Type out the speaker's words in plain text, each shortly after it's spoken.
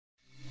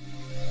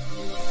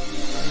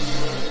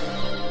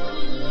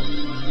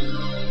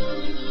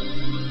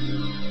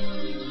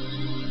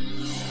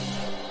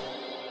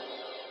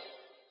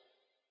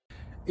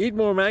Eat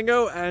more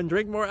mango and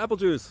drink more apple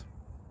juice.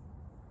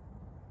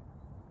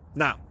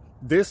 Now,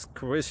 this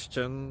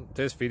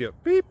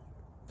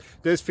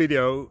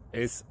video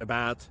is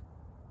about...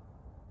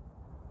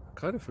 I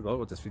kind of forgot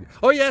what this video...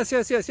 Oh, yes.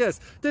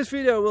 This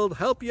video will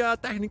help you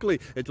out technically.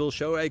 It will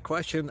show a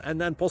question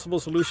and then possible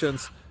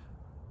solutions.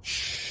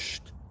 Shh.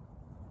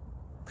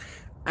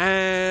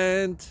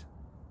 And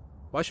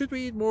why should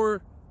we eat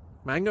more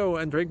mango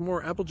and drink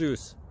more apple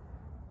juice?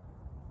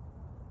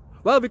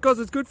 Well, because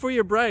it's good for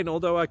your brain,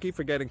 although I keep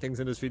forgetting things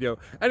in this video.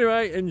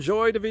 Anyway,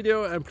 enjoy the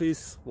video and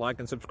please like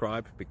and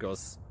subscribe,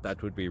 because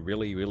that would be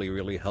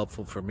really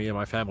helpful for me and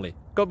my family.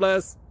 God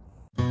bless!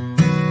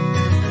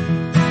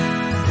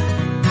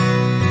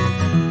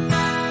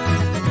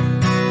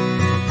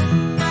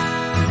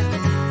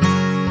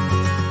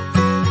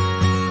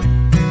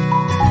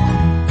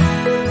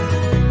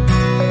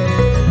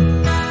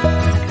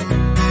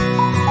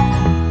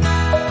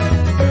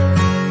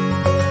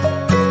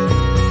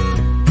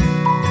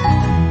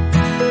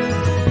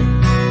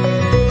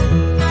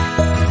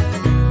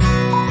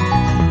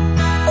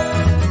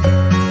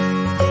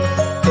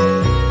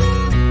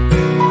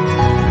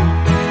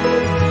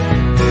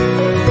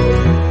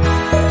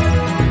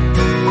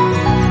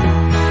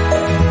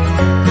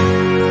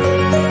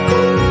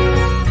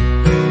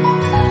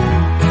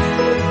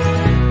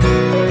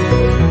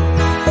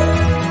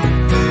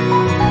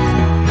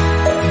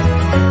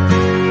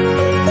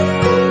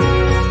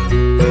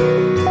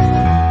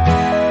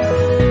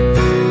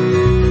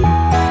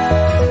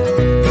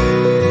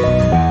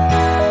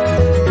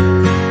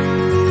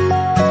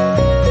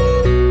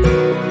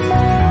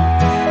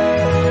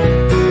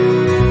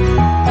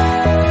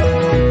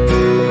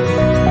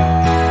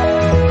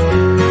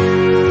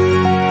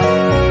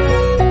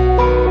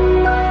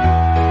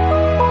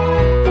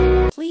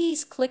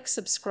 Click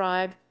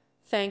subscribe.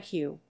 Thank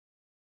you.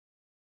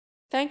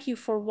 Thank you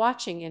for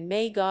watching, and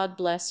may God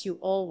bless you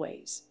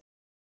always.